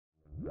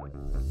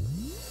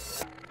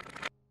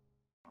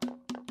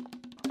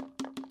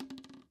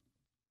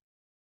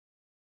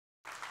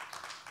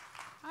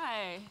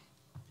Hi,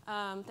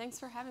 thanks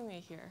for having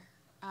me here.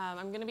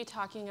 I'm going to be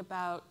talking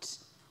about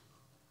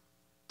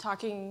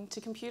talking to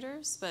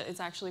computers, but it's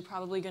actually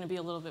probably going to be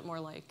a little bit more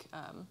like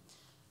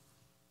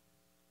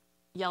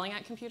yelling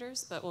at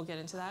computers, but we'll get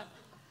into that.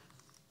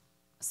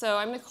 So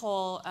I'm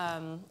Nicole.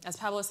 As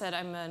Pablo said,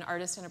 I'm an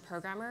artist and a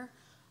programmer.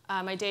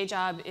 My day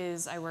job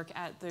is I work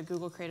at the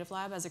Google Creative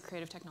Lab as a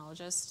creative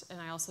technologist, and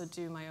I also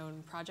do my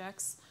own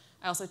projects.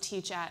 I also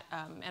teach at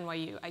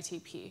NYU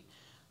ITP.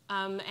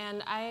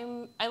 And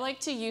I like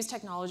to use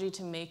technology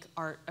to make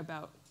art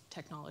about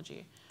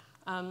technology.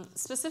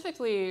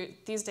 Specifically,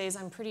 these days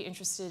I'm pretty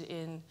interested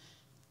in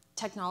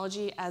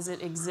technology as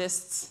it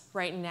exists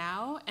right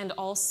now, and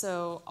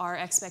also our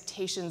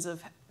expectations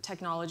of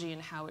technology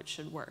and how it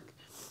should work.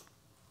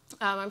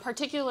 I'm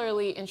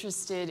particularly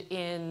interested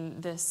in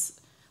this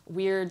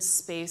weird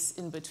space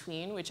in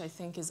between, which I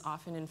think is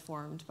often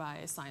informed by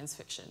science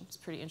fiction. It's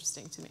pretty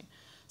interesting to me.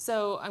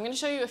 So I'm going to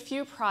show you a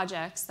few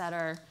projects that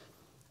are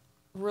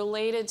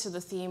related to the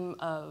theme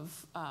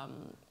of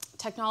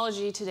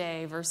technology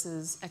today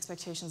versus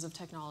expectations of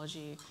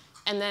technology,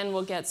 and then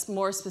we'll get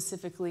more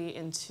specifically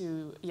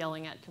into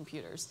yelling at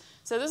computers.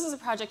 So this is a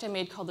project I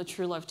made called the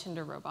True Love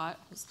Tinder Robot.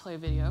 Let's play a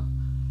video.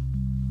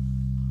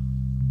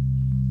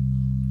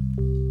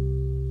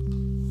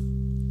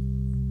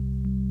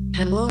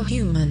 Hello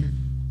human,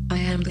 I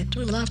am the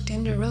True Love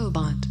Tinder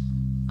Robot.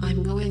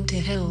 I'm going to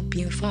help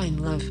you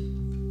find love.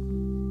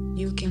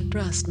 You can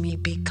trust me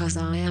because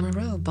I am a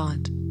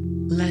robot.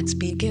 Let's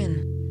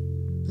begin.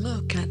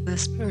 Look at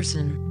this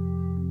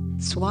person.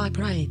 Swipe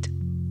right.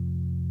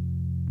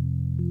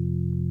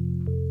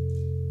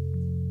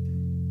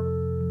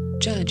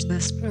 Judge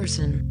this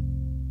person.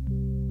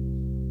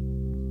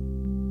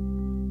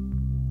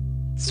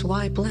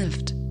 Swipe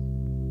left.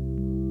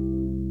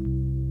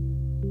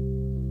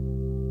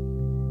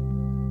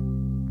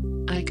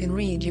 I can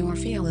read your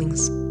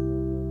feelings.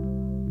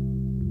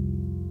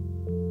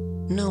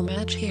 No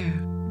match here.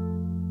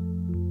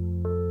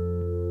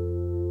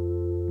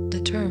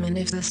 Determine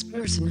if this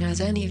person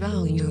has any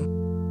value.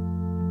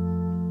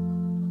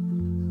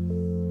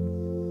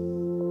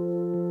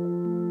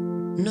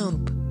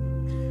 Nope.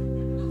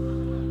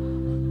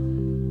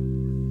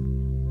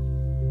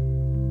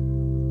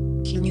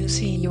 Can you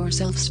see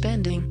yourself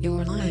spending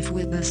your life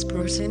with this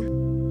person?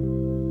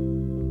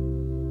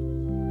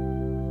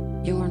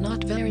 You're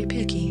not very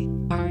picky,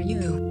 are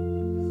you?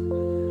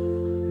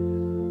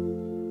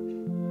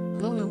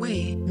 Go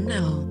away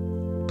now.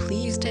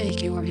 Please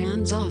take your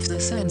hands off the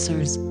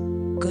sensors.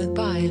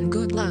 Goodbye and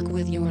good luck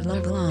with your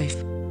love life.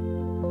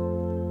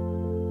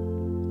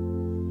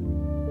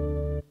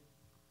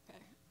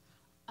 Okay.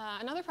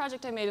 Another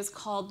project I made is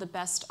called The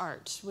Best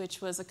Art,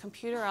 which was a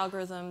computer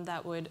algorithm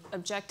that would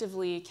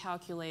objectively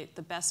calculate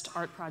the best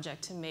art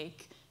project to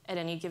make at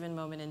any given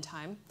moment in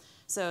time.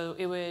 So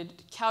it would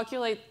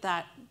calculate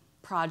that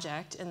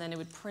project, and then it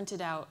would print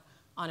it out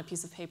on a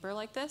piece of paper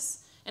like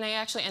this. And I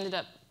actually ended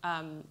up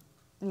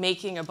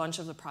making a bunch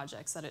of the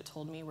projects that it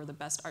told me were the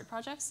best art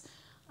projects.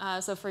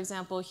 So for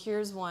example,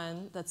 here's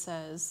one that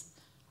says,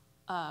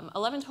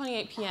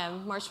 11:28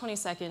 p.m., March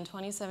 22nd,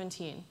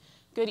 2017.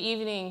 Good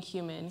evening,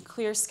 human.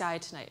 Clear sky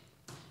tonight.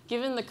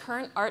 Given the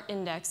current art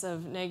index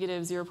of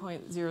negative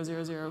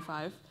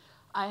 0.0005,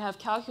 I have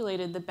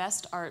calculated the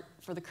best art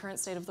for the current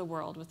state of the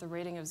world with a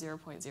rating of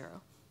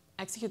 0.0.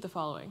 Execute the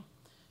following.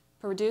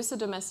 Produce a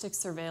domestic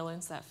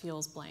surveillance that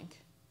feels blank.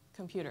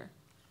 Computer.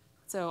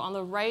 So on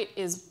the right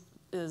is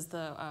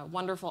the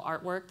wonderful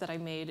artwork that I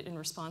made in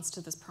response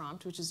to this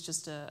prompt, which is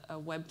just a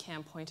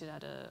webcam pointed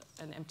at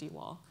an empty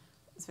wall.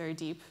 It's very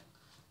deep.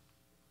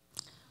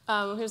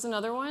 Here's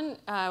another one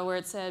where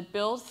it said,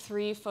 build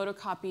 3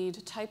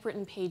 photocopied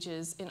typewritten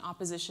pages in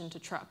opposition to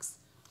trucks.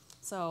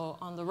 So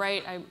on the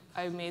right,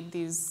 I made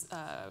these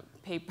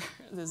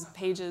these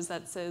pages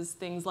that says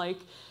things like,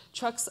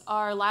 trucks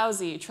are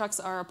lousy, trucks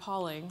are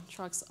appalling,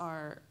 trucks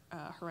are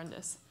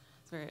horrendous.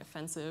 It's very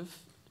offensive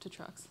to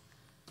trucks.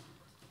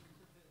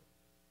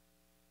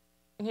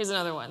 And here's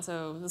another one.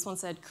 So this one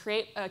said,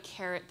 create a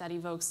carrot that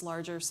evokes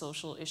larger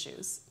social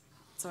issues.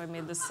 So I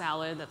made this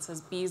salad that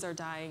says, bees are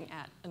dying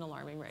at an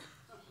alarming rate.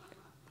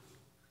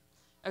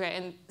 Okay,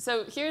 and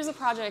so here's a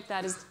project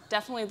that is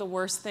definitely the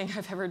worst thing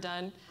I've ever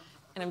done,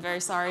 and I'm very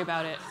sorry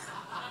about it.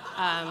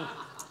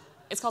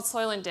 It's called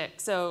Soil and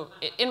Dick. So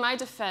in my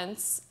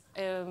defense,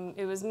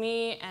 it was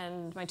me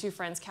and my 2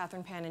 friends,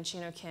 Catherine Pan and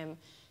Chino Kim,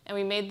 and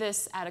we made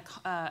this at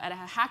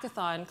a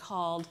hackathon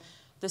called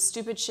the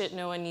Stupid Shit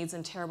No One Needs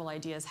and Terrible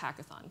Ideas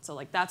Hackathon. So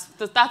like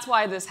that's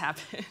why this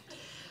happened.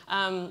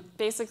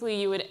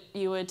 Basically,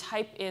 you would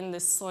type in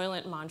this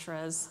Soylent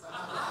mantras,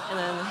 and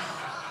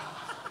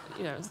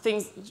then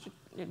things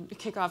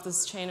kick off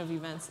this chain of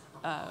events.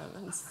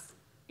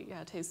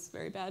 Yeah, it tastes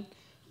very bad.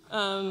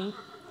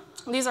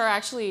 These are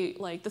actually,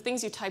 like, the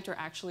things you typed are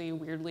actually,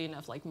 weirdly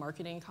enough, like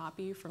marketing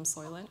copy from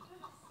Soylent.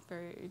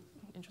 Very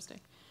interesting.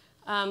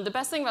 The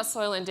best thing about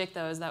Soylent Dick,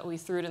 though, is that we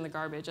threw it in the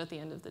garbage at the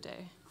end of the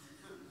day.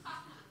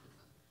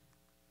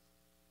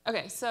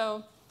 Okay,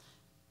 so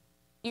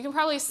you can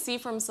probably see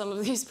from some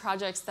of these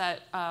projects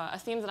that a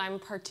theme that I'm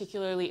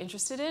particularly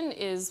interested in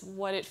is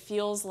what it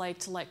feels like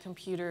to let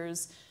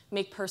computers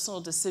make personal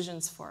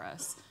decisions for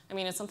us. I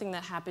mean, it's something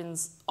that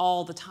happens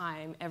all the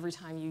time, every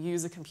time you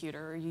use a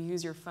computer or you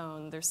use your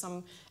phone. There's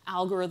some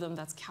algorithm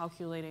that's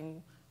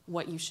calculating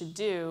what you should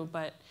do,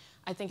 but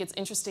I think it's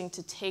interesting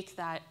to take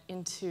that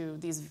into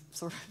these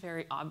sort of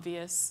very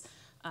obvious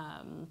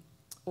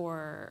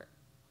or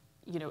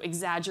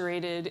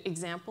exaggerated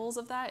examples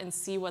of that and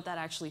see what that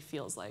actually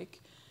feels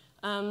like.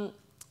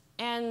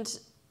 And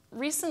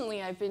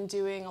recently I've been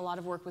doing a lot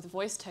of work with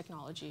voice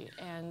technology,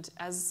 and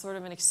as sort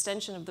of an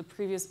extension of the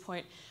previous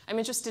point, I'm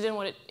interested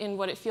in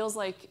what it feels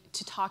like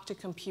to talk to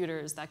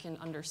computers that can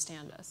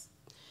understand us.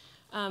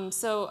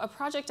 So a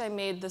project I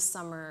made this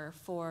summer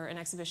for an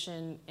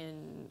exhibition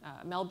in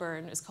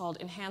Melbourne is called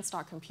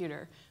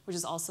Enhance.computer, which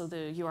is also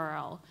the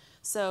URL.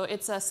 So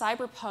it's a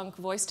cyberpunk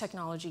voice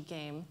technology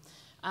game.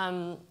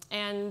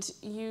 And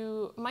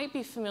you might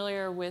be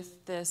familiar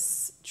with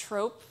this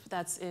trope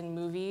that's in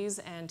movies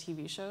and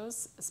TV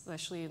shows,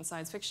 especially in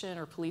science fiction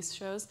or police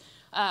shows.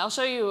 I'll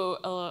show you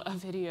a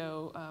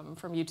video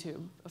from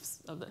YouTube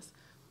of this.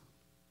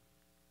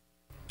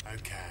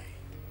 Okay,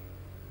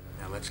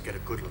 now let's get a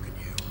good look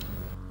at you.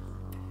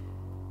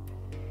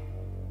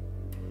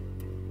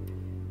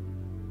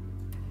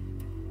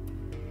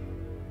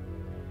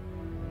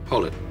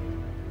 Hold it.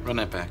 Run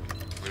that back.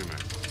 Wait a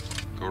minute.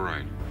 Go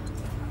right.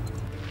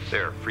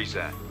 There, freeze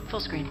that. Full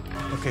screen.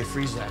 Okay,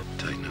 freeze that.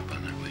 Tighten up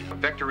on that way.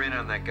 Vector in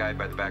on that guy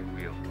by the back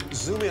wheel.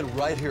 Zoom in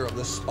right here on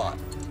this spot.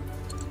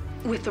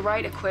 With the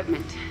right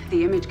equipment,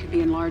 the image could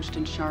be enlarged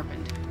and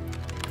sharpened.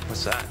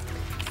 What's that?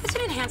 It's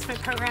an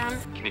enhancement program.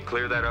 Can you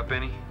clear that up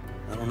any?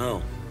 I don't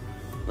know.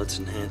 Let's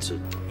enhance it.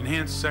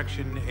 Enhance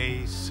section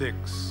A6.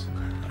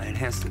 I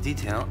enhanced the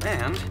detail,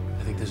 and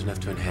I think there's enough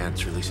to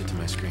enhance. Release it to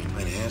my screen.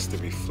 Enhance the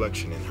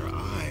reflection in her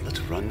eye. Let's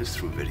run this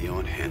through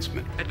video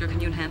enhancement. Edgar, can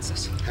you enhance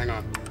this? Hang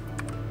on.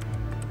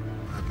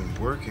 I've been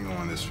working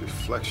on this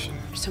reflection.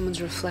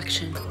 Someone's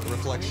reflection. The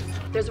reflection.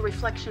 There's a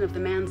reflection of the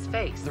man's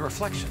face. The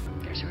reflection.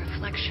 There's a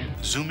reflection.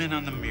 Zoom in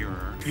on the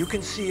mirror. You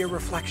can see a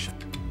reflection.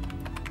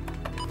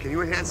 Can you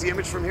enhance the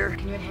image from here?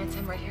 Can you enhance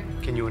him right here?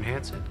 Can you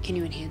enhance it? Can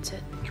you enhance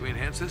it? Can we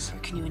enhance this?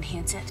 Can you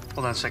enhance it?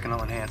 hold on a second,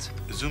 I'll enhance.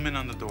 Zoom in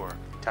on the door.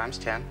 Times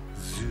 10.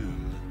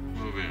 Zoom.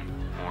 Move in.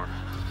 More.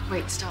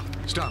 Wait, stop.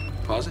 Stop.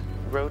 Pause it.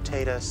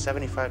 Rotate us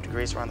 75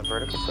 degrees around the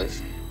vertical,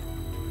 please.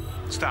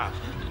 Stop.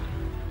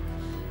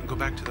 And go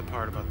back to the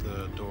part about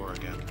the door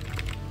again.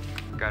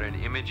 Got an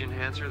image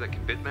enhancer that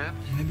can bitmap?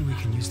 Maybe we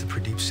can use the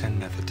Pradeep Sen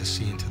method to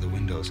see into the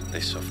windows.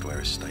 This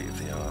software is state of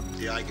the art.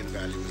 The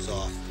eigenvalue is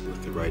off.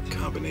 With the right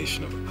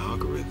combination of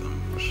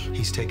algorithms.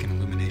 He's taken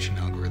illumination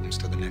algorithms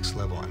to the next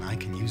level, and I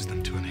can use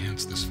them to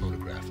enhance this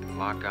photograph.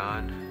 Lock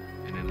on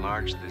and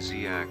enlarge the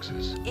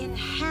Z-axis.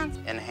 Enhance.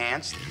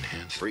 Enhanced.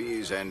 Enhance.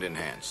 Freeze and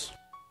enhance.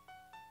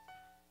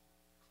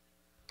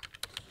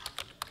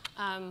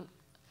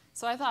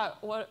 So I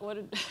thought,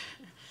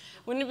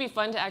 wouldn't it be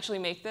fun to actually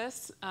make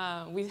this?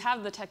 We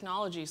have the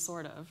technology,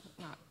 sort of,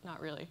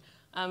 not really.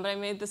 But I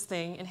made this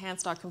thing,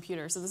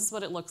 Enhance.computer. So this is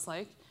what it looks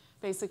like.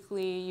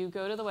 Basically, you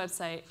go to the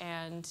website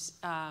and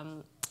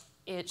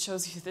it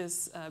shows you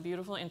this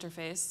beautiful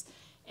interface.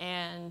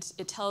 And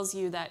it tells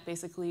you that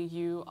basically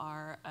you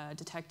are a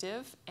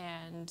detective,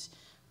 and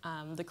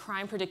the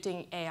crime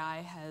predicting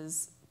AI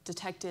has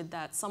detected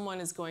that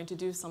someone is going to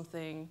do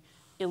something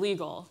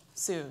illegal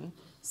soon.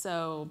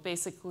 So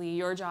basically,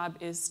 your job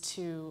is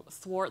to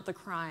thwart the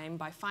crime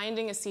by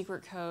finding a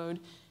secret code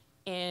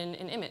in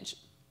an image.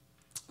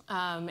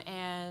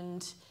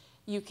 And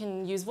you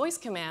can use voice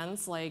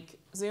commands like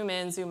zoom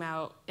in, zoom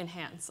out,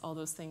 enhance, all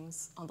those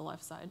things on the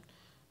left side.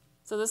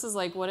 So this is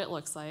like what it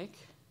looks like.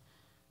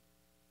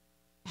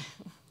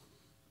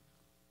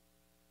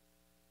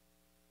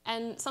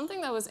 And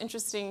something that was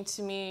interesting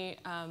to me,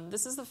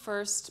 this is the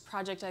first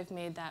project I've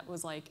made that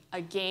was like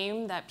a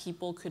game that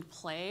people could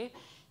play.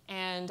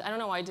 And I don't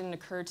know why it didn't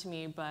occur to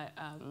me, but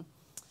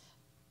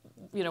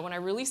when I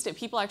released it,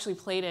 people actually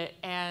played it.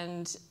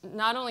 And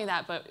not only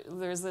that, but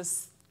there's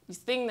this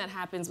thing that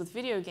happens with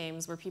video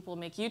games where people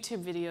make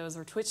YouTube videos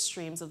or Twitch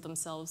streams of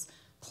themselves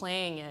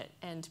playing it.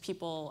 And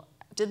people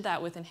did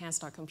that with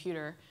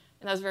Enhance.computer.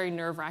 And that was very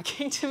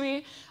nerve-wracking to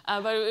me.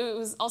 But it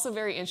was also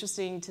very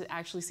interesting to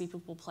actually see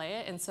people play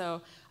it. And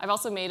so I've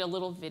also made a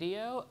little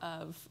video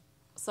of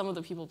some of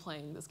the people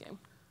playing this game.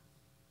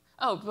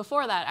 Oh,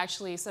 before that,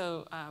 actually,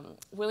 so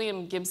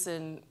William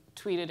Gibson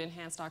tweeted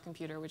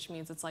Enhance.computer, which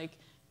means it's like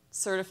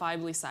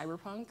certifiably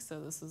cyberpunk.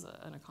 So this is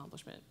an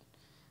accomplishment.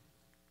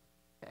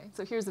 Okay,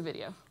 so here's the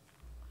video.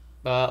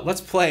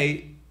 Let's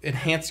play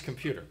Enhanced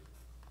Computer.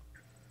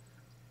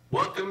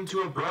 Welcome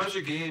to a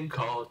browser game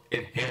called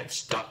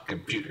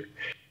Enhance.computer.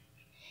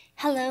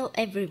 Hello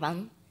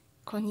everyone.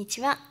 こんにち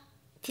は。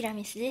ティラ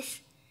ミスで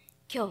す。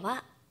今日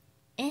は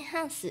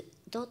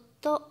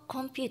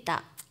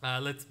Enhance.computer.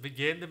 Let's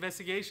begin the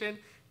investigation.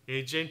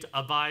 Agent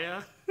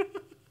Abaya.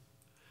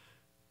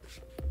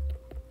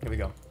 Here we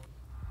go.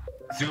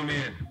 Zoom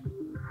in.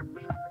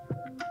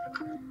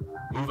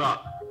 Move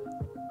up.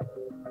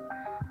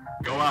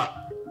 Go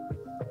up.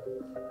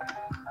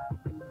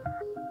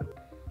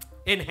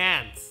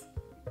 Enhance.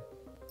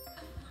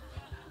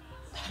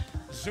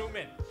 Zoom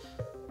in.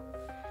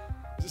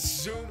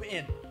 Zoom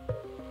in.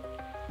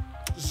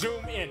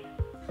 Zoom in.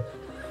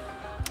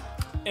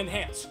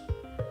 Enhance.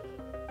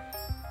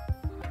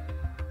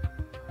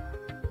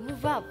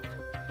 Move up.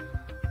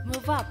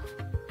 Move up.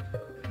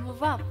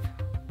 Move up.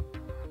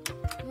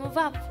 Move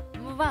up.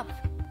 Move up.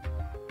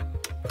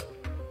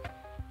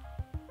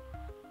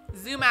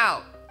 Zoom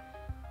out.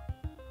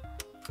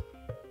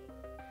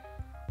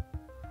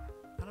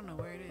 I don't know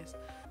where it is.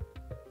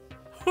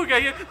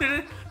 Okay,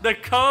 the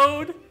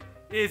code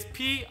is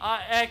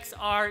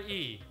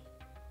PXRE.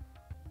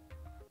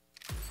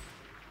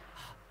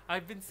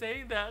 I've been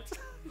saying that.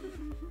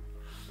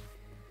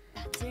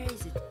 There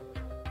is it.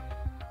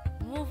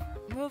 Move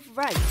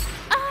right.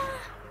 Ah!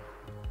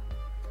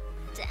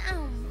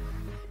 Damn.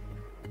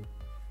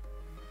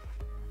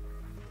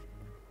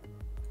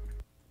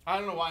 I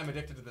don't know why I'm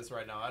addicted to this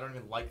right now. I don't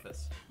even like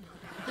this.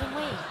 The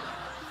way.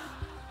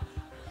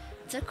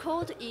 The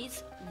code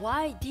is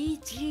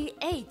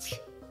YDGH.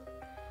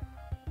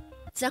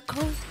 The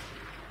code.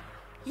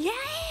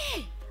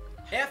 Yay!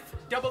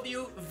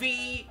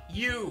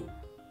 FWVU.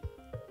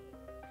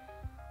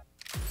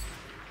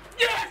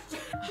 Yes!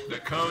 The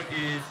code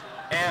is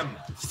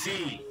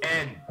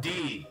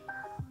MCND.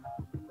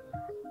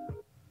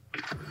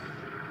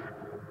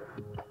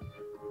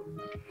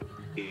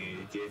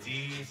 It's as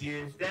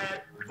easy as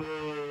that,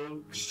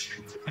 folks.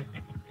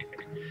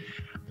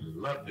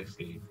 Love this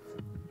game.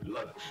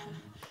 Love it.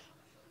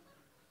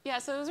 Yeah,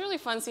 so it was really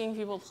fun seeing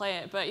people play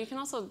it, but you can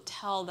also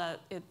tell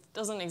that it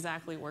doesn't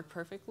exactly work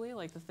perfectly.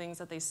 Like the things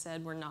that they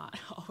said were not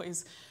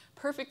always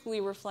perfectly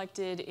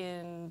reflected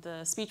in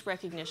the speech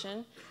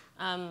recognition.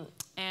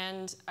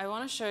 And I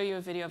want to show you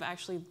a video of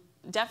actually,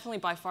 definitely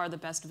by far the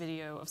best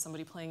video of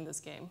somebody playing this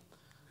game.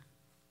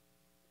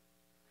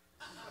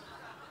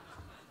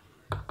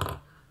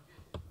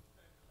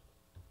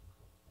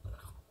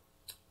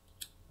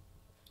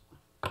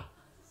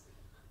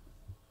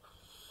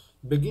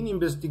 Begin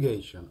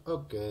investigation.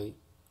 Okay.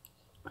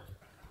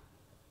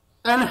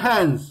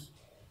 Enhance.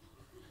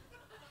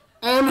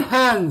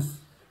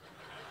 Enhance.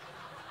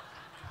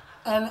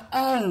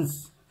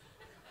 Enhance.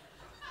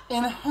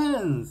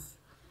 Enhance.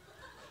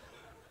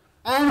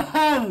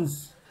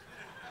 Enhance.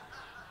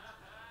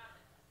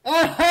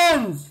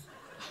 Enhance.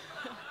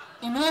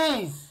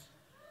 Enhance.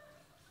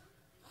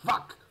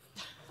 Fuck.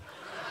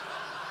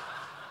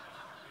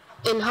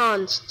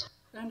 Enhanced.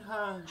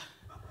 Enhance.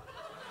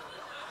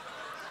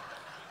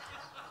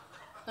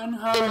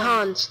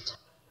 Enhanced.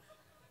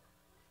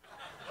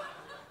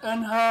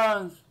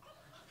 Enhance.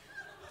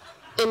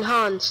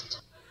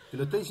 Enhanced. Te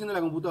lo está diciendo la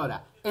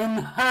computadora.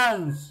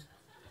 Enhance.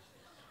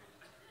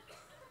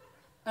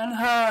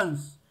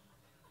 Enhance.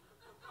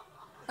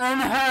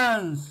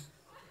 Enhance.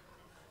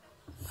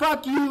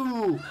 Fuck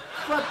you.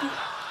 Fuck you.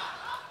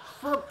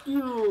 Fuck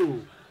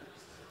you.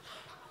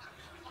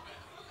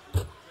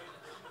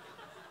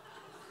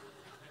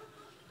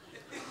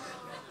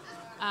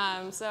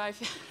 So I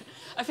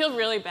feel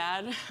really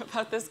bad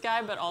about this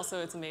guy, but also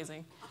it's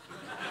amazing.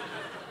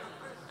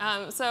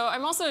 So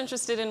I'm also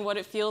interested in what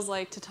it feels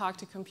like to talk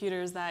to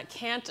computers that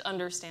can't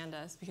understand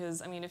us,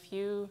 because I mean, if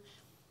you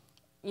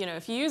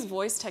use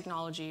voice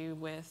technology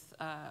with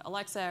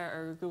Alexa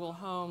or Google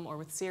Home or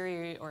with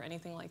Siri or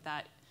anything like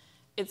that,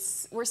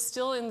 we're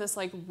still in this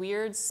like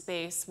weird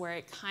space where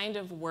it kind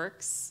of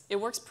works. It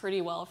works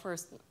pretty well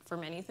for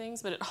many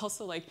things, but it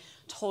also like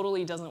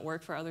totally doesn't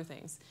work for other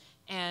things.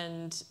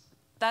 And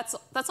that's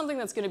something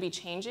that's going to be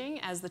changing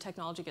as the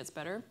technology gets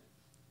better.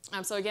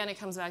 So again, it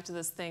comes back to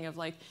this thing of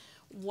like,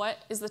 what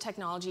is the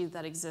technology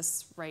that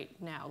exists right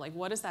now? Like,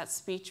 what is that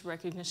speech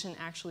recognition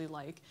actually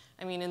like?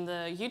 I mean, in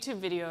the YouTube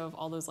video of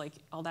all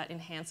that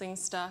enhancing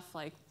stuff,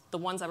 like the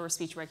ones that were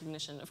speech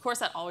recognition, of course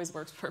that always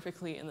works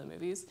perfectly in the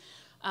movies.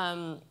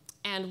 And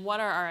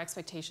what are our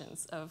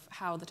expectations of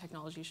how the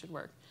technology should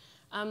work?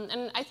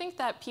 And I think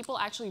that people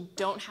actually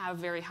don't have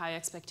very high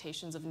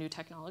expectations of new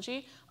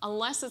technology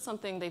unless it's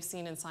something they've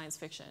seen in science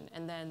fiction,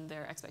 and then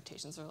their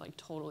expectations are like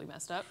totally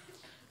messed up.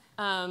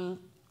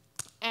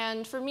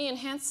 And for me,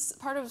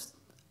 part of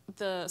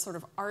the sort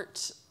of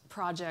art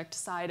project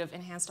side of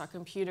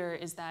Enhance.computer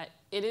is that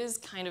it is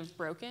kind of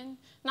broken,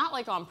 not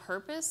like on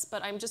purpose,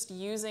 but I'm just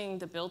using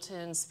the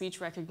built-in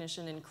speech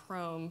recognition in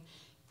Chrome,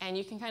 and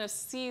you can kind of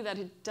see that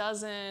it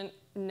doesn't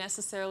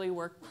necessarily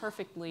work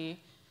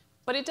perfectly,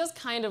 but it does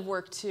kind of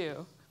work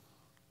too.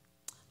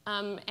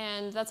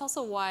 And that's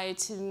also why,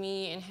 to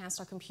me,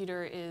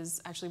 Enhance.computer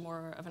is actually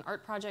more of an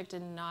art project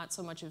and not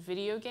so much a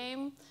video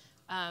game.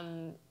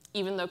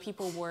 Even though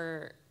people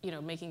were,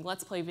 making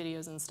Let's Play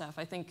videos and stuff,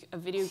 I think a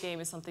video game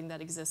is something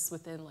that exists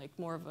within like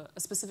more of a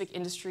specific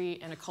industry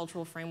and a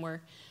cultural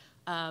framework,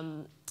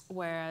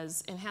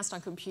 whereas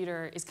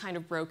Enhance.computer is kind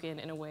of broken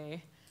in a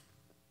way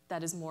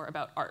that is more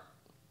about art,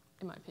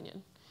 in my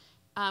opinion.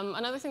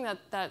 Another thing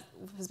that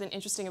has been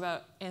interesting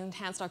about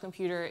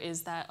Enhance.computer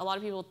is that a lot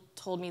of people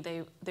told me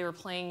they were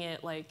playing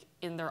it like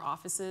in their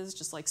offices,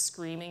 just like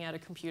screaming at a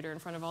computer in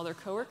front of all their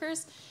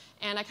coworkers.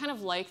 And I kind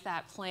of like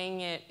that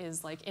playing it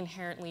is like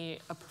inherently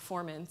a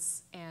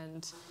performance.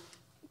 And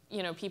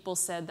you know, people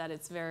said that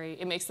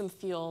it makes them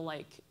feel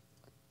like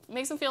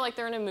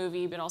they're in a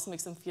movie, but also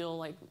makes them feel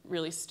like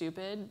really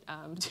stupid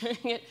doing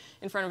it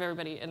in front of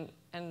everybody,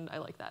 and I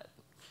like that.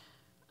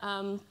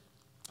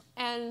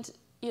 And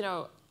you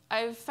know,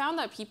 I've found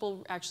that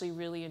people actually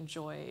really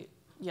enjoy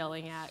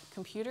yelling at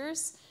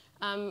computers,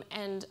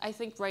 and I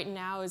think right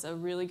now is a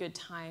really good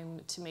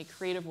time to make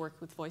creative work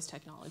with voice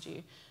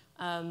technology,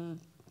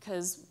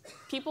 because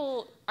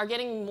people are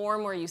getting more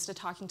and more used to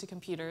talking to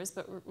computers,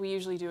 but we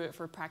usually do it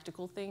for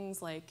practical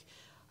things like,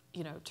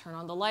 you know, turn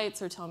on the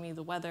lights or tell me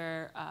the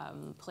weather,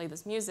 play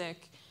this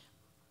music.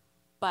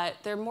 But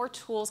there are more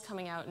tools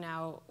coming out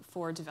now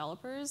for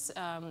developers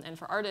and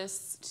for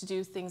artists to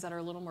do things that are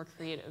a little more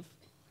creative.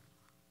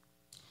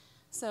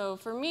 So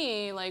for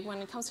me, like when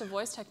it comes to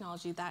voice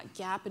technology, that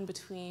gap in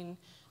between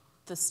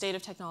the state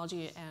of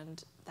technology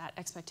and that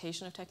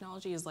expectation of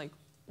technology is like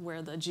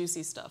where the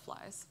juicy stuff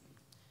lies.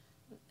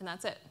 And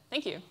that's it.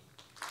 Thank you.